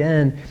rose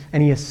again,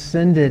 and he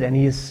ascended, and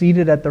he is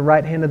seated at the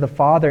right hand of the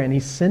Father, and he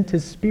sent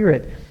his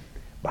Spirit,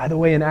 by the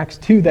way, in Acts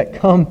 2, that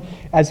come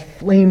as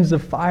flames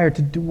of fire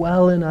to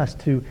dwell in us,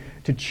 to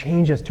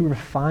change us, to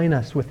refine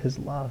us with his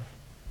love.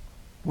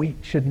 We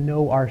should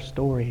know our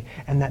story,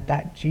 and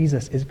that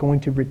Jesus is going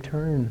to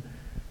return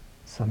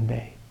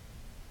someday.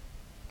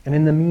 And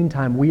in the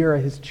meantime, we are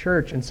his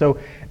church. And so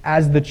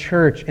as the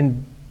church,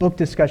 in book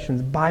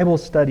discussions, Bible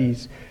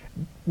studies,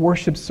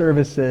 worship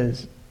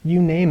services,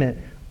 you name it,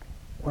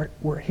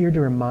 We're here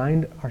to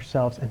remind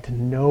ourselves and to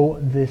know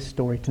this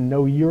story, to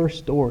know your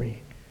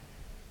story,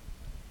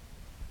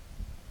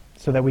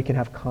 so that we can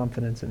have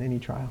confidence in any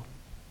trial.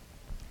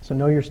 So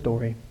know your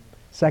story.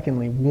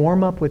 Secondly,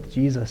 warm up with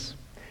Jesus.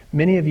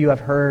 Many of you have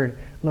heard,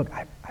 look,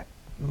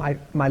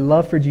 my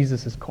love for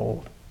Jesus is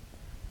cold.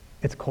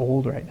 It's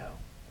cold right now.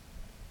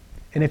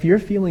 And if you're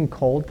feeling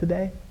cold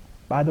today,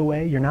 by the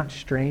way, you're not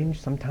strange.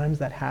 Sometimes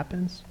that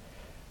happens.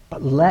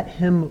 But let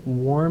him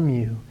warm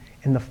you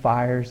in the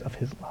fires of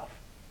his love.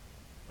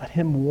 Let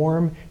him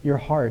warm your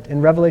heart.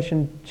 In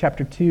Revelation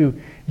chapter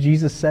 2,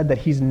 Jesus said that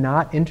he's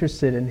not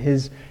interested in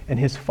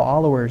his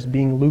followers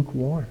being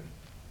lukewarm.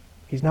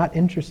 He's not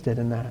interested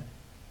in that.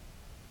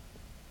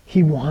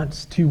 He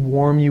wants to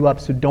warm you up,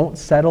 so don't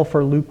settle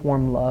for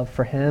lukewarm love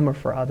for him or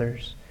for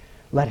others.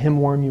 Let him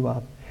warm you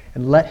up,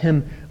 and let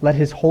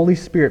his Holy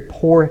Spirit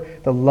pour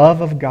the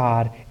love of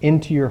God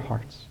into your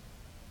hearts.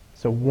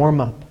 So warm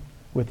up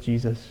with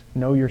Jesus,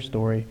 know your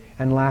story,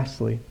 and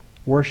lastly,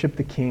 worship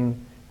the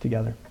King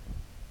together.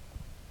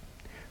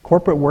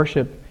 Corporate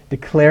worship,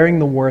 declaring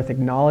the worth,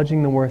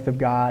 acknowledging the worth of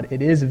God,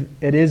 it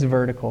is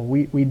vertical.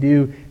 We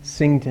do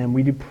sing to him,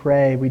 we do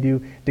pray, we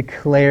do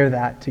declare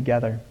that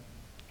together.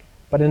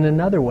 But in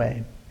another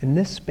way, in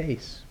this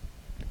space,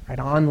 right,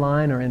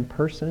 online or in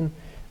person,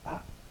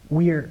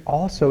 we are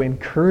also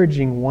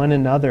encouraging one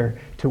another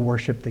to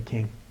worship the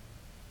King.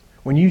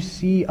 When you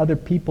see other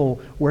people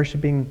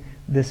worshiping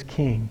this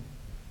King,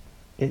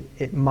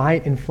 it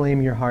might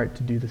inflame your heart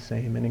to do the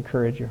same and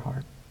encourage your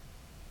heart.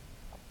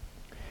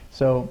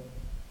 So,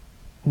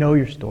 know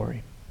your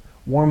story,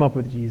 warm up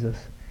with Jesus,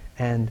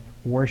 and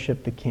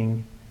worship the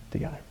King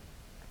together.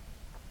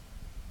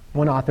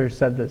 One author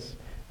said this,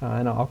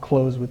 and I'll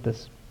close with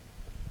this.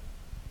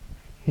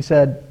 He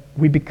said,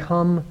 we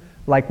become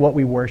like what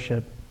we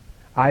worship,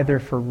 either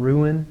for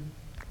ruin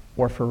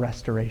or for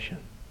restoration.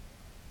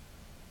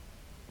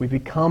 We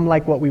become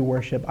like what we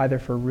worship, either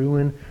for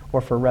ruin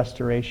or for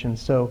restoration.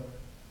 So,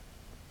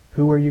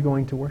 who are you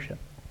going to worship?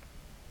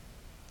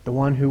 The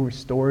one who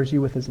restores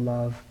you with his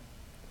love,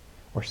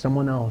 or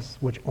someone else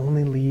which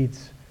only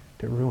leads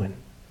to ruin?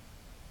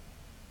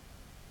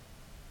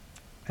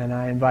 And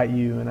I invite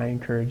you, and I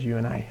encourage you,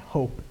 and I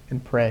hope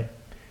and pray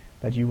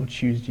that you will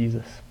choose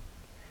Jesus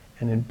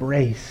and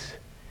embrace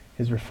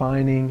his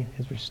refining,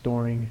 his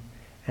restoring,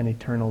 and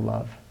eternal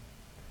love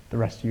the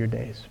rest of your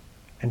days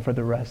and for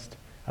the rest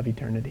of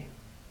eternity.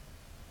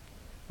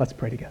 Let's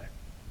pray together.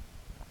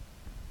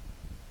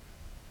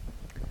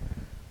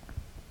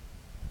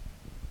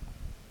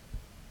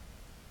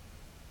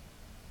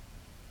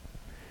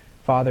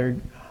 Father,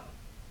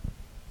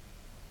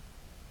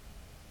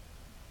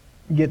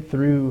 get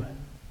through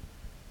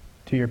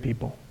to your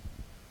people.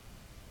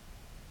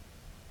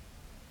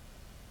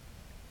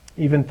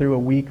 Even through a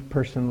weak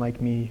person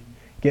like me,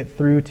 get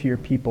through to your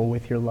people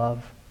with your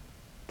love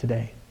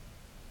today.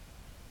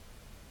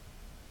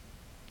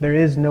 There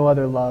is no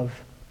other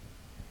love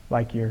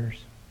like yours.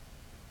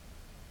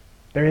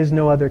 There is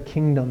no other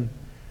kingdom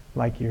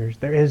like yours.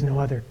 There is no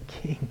other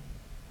king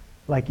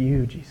like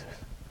you, Jesus.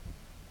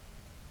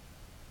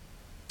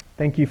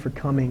 Thank you for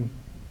coming.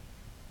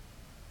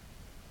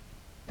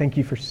 Thank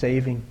you for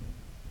saving.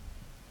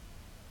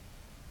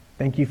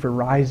 Thank you for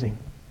rising.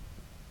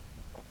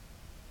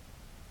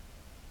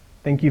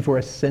 Thank you for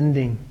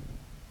ascending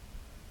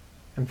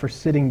and for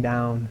sitting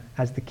down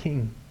as the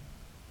King,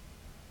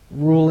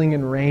 ruling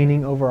and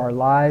reigning over our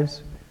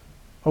lives,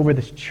 over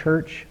this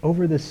church,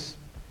 over this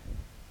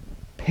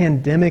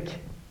pandemic.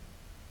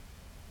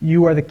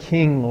 You are the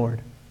King,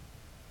 Lord.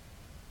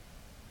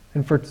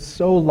 And for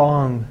so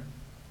long,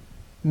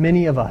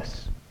 many of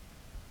us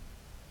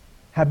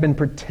have been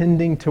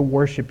pretending to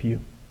worship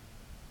you,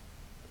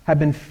 have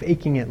been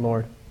faking it,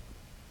 Lord.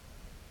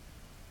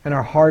 And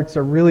our hearts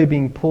are really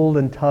being pulled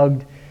and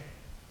tugged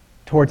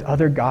towards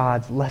other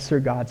gods, lesser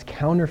gods,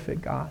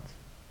 counterfeit gods.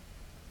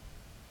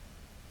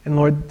 And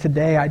Lord,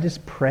 today I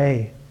just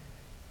pray,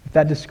 if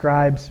that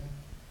describes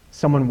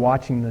someone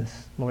watching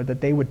this, Lord,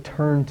 that they would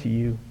turn to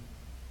you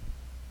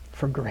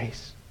for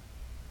grace.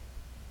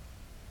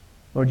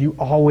 Lord, you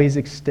always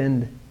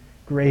extend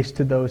grace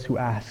to those who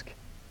ask.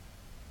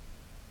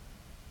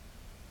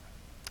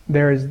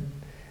 There is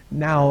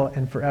now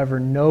and forever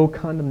no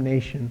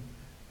condemnation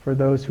for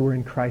those who are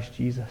in Christ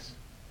Jesus.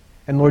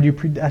 And Lord, you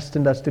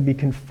predestined us to be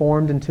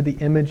conformed into the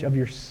image of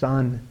your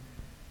Son.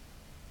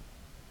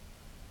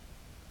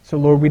 So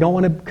Lord, we don't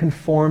want to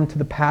conform to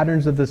the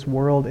patterns of this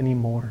world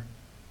anymore.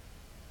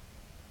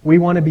 We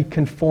want to be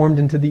conformed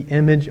into the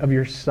image of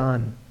your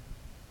Son.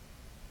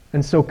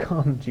 And so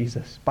come,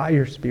 Jesus, by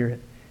your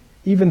Spirit,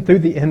 even through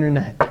the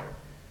internet.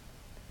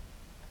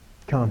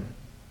 Come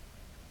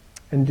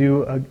and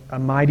do a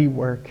mighty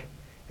work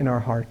in our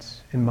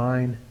hearts, in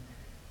mine,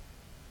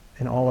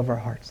 in all of our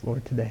hearts,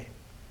 Lord, today.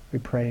 We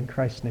pray in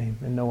Christ's name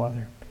and no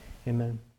other. Amen.